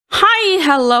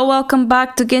Hello, welcome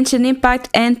back to Genshin Impact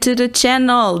and to the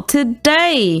channel.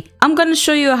 Today, I'm gonna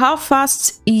show you how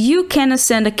fast you can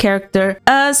ascend a character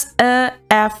as a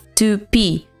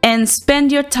F2P and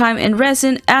spend your time in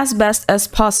resin as best as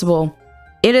possible.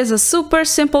 It is a super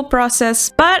simple process,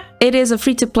 but it is a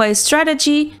free-to-play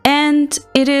strategy and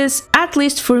it is, at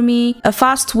least for me, a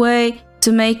fast way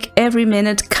to make every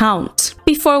minute count.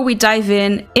 Before we dive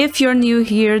in, if you're new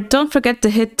here, don't forget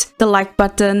to hit the like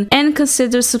button and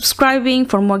consider subscribing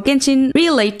for more Genshin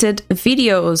related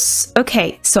videos.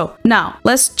 Okay, so now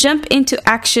let's jump into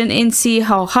action and see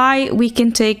how high we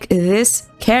can take this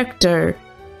character.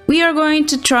 We are going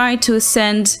to try to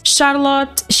ascend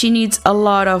Charlotte. She needs a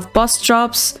lot of boss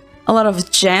drops, a lot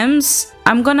of gems.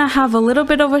 I'm gonna have a little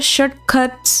bit of a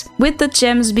shortcut with the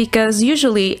gems because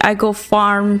usually I go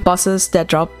farm bosses that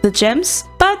drop the gems.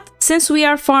 But since we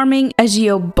are farming a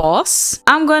Geo boss,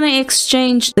 I'm gonna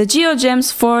exchange the Geo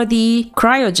gems for the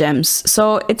Cryo gems.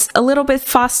 So it's a little bit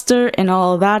faster and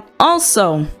all that.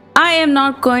 Also, I am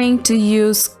not going to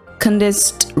use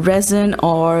condensed resin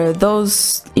or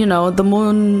those, you know, the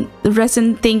moon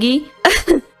resin thingy.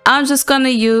 I'm just gonna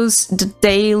use the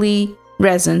daily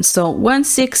resin, so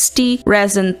 160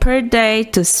 resin per day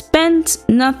to spend,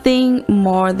 nothing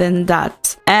more than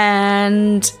that.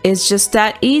 And it's just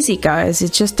that easy, guys.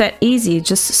 It's just that easy. You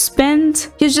just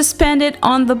spend it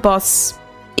on the boss.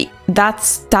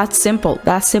 That's simple.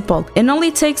 That's simple. It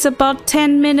only takes about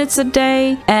 10 minutes a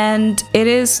day and it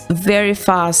is very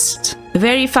fast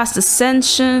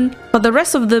ascension. For the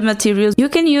rest of the materials, you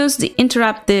can use the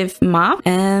interactive map.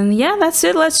 And yeah, that's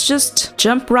it. Let's just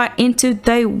jump right into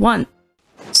day one.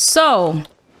 So,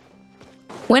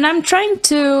 when I'm trying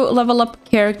to level up a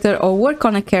character or work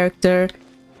on a character,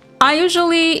 I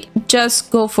usually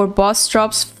just go for boss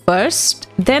drops first,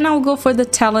 then I'll go for the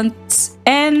talents,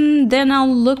 and then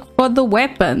I'll look for the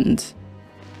weapon.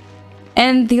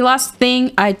 And the last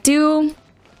thing I do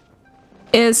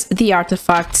is the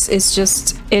artifacts. It's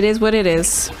just, it is what it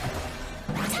is.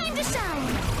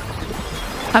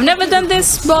 I've never done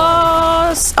this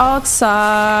boss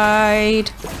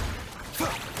outside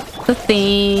the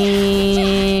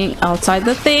thing, outside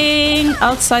the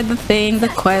thing, the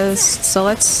quest. So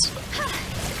let's...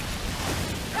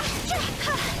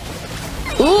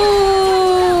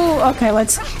 Ooh! Okay,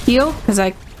 let's heal, because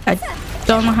I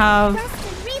don't have...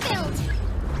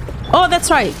 Oh, that's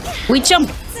right! We jump!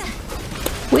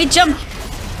 We jump!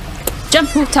 Jump,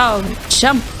 Hu Tao!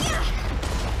 Jump!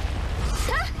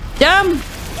 Jump!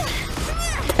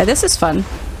 Yeah, this is fun.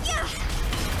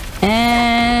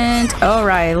 And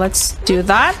alright, let's do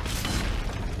that.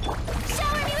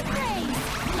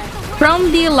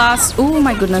 From the last, oh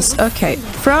my goodness, okay,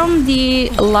 from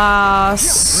the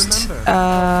last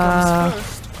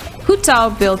Hu Tao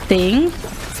build thing,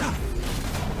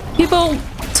 people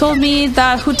told me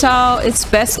that Hu Tao it's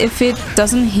best if it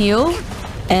doesn't heal,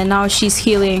 and now she's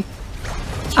healing.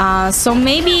 So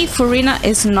maybe Furina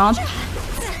is not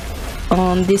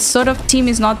on this sort of team,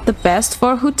 is not the best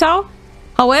for Hu Tao.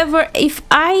 However, if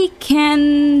I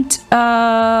can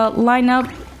line up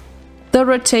the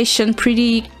rotation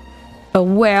pretty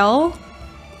well,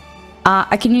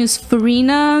 I can use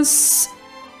Furina's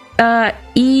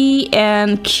E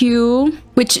and Q,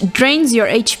 which drains your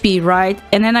HP, right?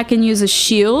 And then I can use a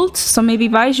shield. So maybe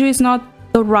Baiju is not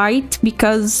the right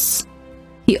because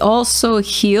he also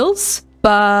heals.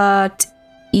 But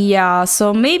yeah,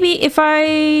 so maybe if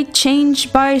I change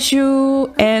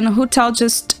Baiju and Hu Tao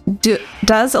just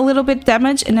does a little bit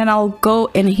damage and then I'll go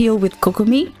and heal with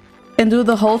Kokumi and do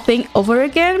the whole thing over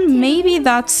again, maybe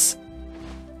that's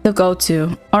the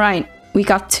go-to. Alright, we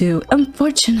got 2,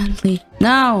 unfortunately.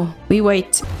 Now we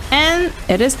wait and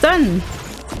it is done.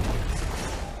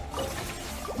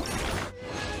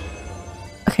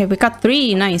 Okay, we got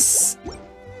 3, nice.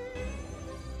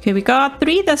 Okay, we got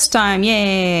 3 this time,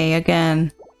 yay,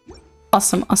 again.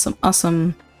 Awesome, awesome,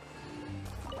 awesome.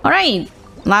 Alright,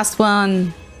 last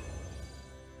one.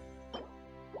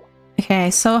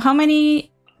 Okay, so how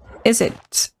many is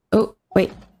it? Oh,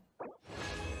 wait.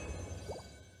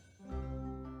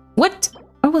 What?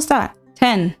 What was that?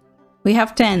 10. We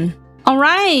have 10.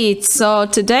 Alright, so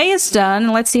today is done.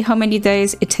 Let's see how many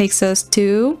days it takes us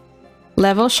to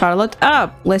level Charlotte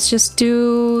up. Let's just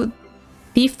do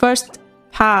the first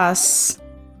pass.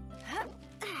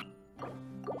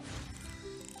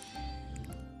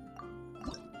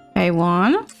 Okay,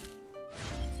 1.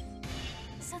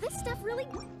 So this stuff really...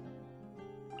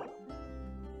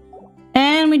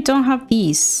 And we don't have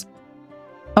these.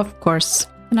 Of course.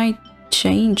 Can I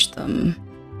change them?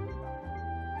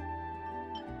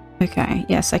 Okay,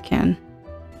 yes I can.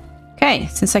 Okay,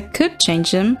 since I could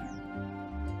change them.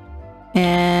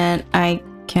 And then I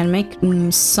can make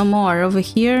some more over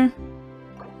here.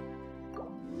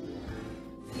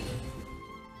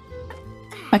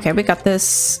 Okay, we got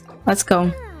this. Let's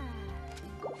go.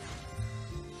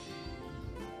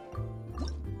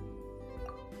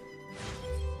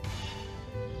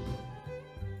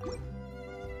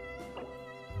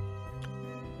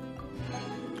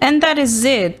 And that is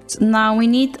it. Now we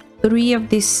need 3 of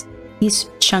these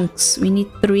chunks. We need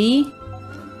 3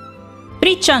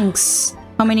 chunks.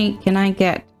 How many can I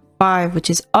get? 5, which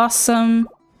is awesome.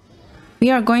 We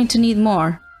are going to need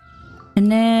more.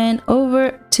 And then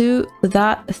over to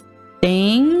that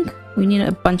thing, we need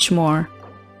a bunch more.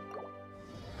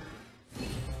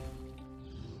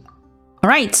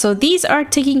 Alright, so these are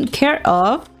taken care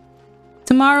of.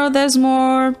 Tomorrow there's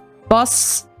more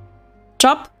boss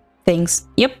drop things.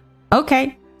 Yep,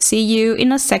 okay. See you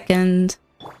in a second.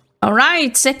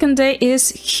 Alright, second day is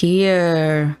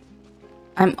here.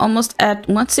 I'm almost at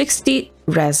 160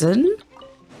 resin.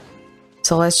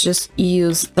 So let's just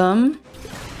use them.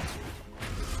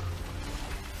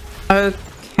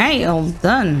 Okay, all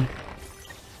done.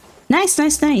 Nice,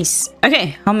 nice, nice.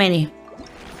 Okay, how many?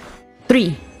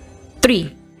 3.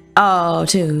 3. Oh,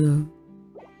 2.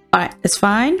 Alright, that's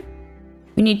fine.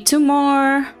 We need 2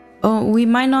 more. Oh, we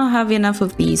might not have enough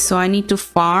of these, so I need to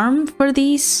farm for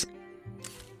these.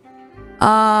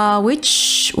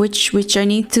 Which I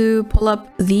need to pull up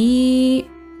the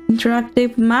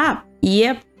interactive map.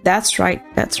 Yep, that's right.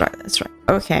 That's right. That's right.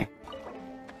 Okay.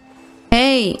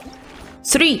 Hey,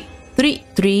 3, 3,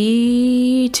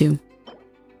 3, 2.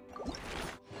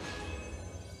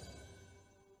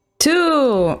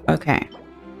 2. Okay.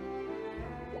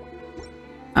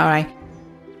 All right.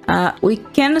 We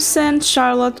can ascend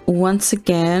Charlotte once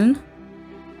again.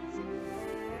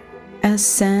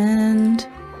 Ascend.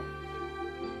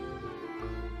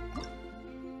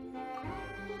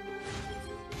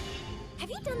 Have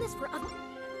you done this for other?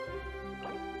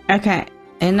 Okay,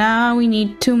 and now we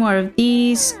need 2 more of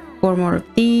these, 4 more of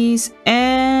these,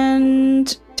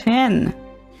 and 10.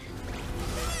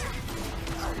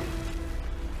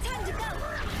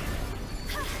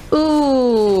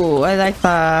 Ooh, I like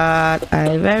that.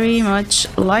 I very much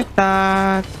like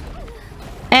that.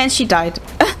 And she died.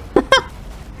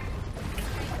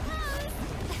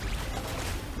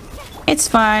 It's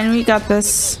fine, we got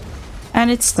this.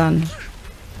 And it's done.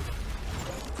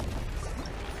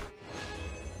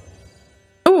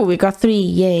 Ooh, we got 3,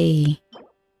 yay.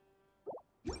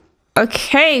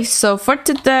 Okay, so for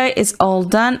today it's all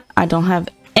done. I don't have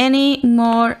any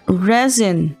more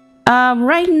resin.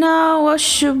 Right now, what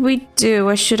should we do?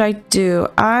 What should I do?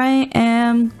 I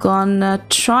am gonna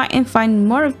try and find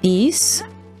more of these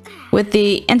with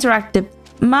the interactive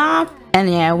map. And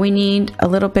yeah, we need a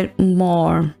little bit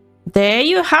more. There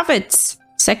you have it.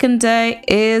 Second day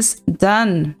is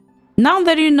done. Now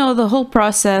that you know the whole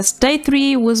process, day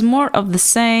 3 was more of the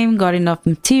same. Got enough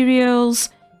materials,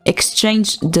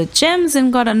 exchanged the gems,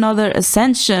 and got another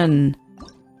ascension.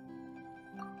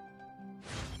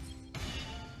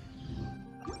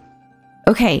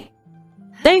 Okay,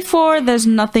 day 4, there's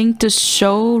nothing to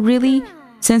show really,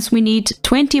 since we need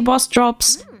 20 boss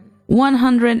drops.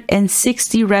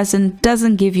 160 resin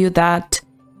doesn't give you that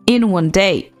in one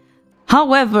day.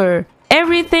 However,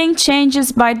 everything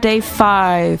changes by day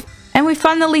 5. And we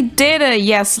finally did it!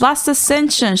 Yes, last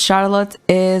ascension, Charlotte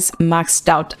is maxed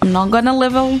out. I'm not gonna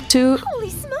level to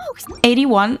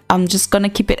 81, I'm just gonna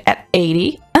keep it at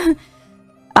 80.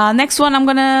 Next one, I'm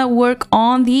gonna work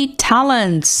on the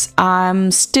talents. I'm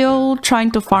still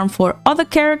trying to farm for other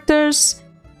characters,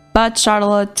 but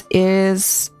Charlotte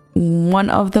is one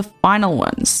of the final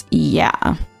ones.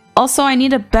 Yeah. Also, I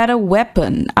need a better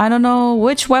weapon. I don't know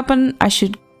which weapon I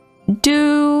should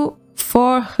do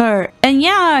for her. And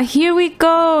yeah, here we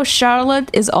go.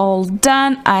 Charlotte is all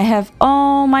done. I have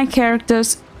all my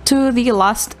characters to the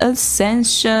last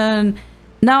ascension.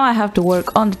 Now I have to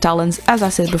work on the talents, as I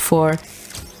said before.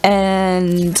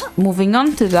 And moving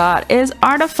on to that is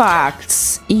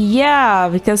artifacts. Yeah,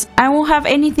 because I won't have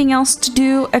anything else to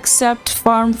do except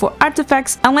farm for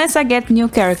artifacts unless I get new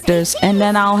characters, and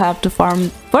then I'll have to farm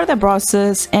for the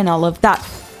bosses and all of that.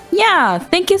 Yeah,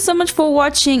 thank you so much for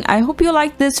watching. I hope you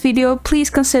liked this video. Please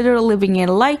consider leaving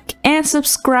a like and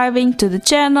subscribing to the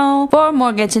channel for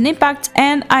more Genshin Impact,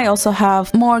 and I also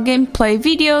have more gameplay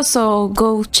videos, so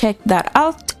go check that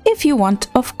out if you want,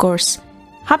 of course.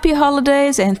 Happy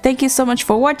holidays and thank you so much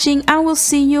for watching. I will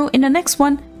see you in the next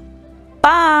one.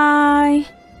 Bye!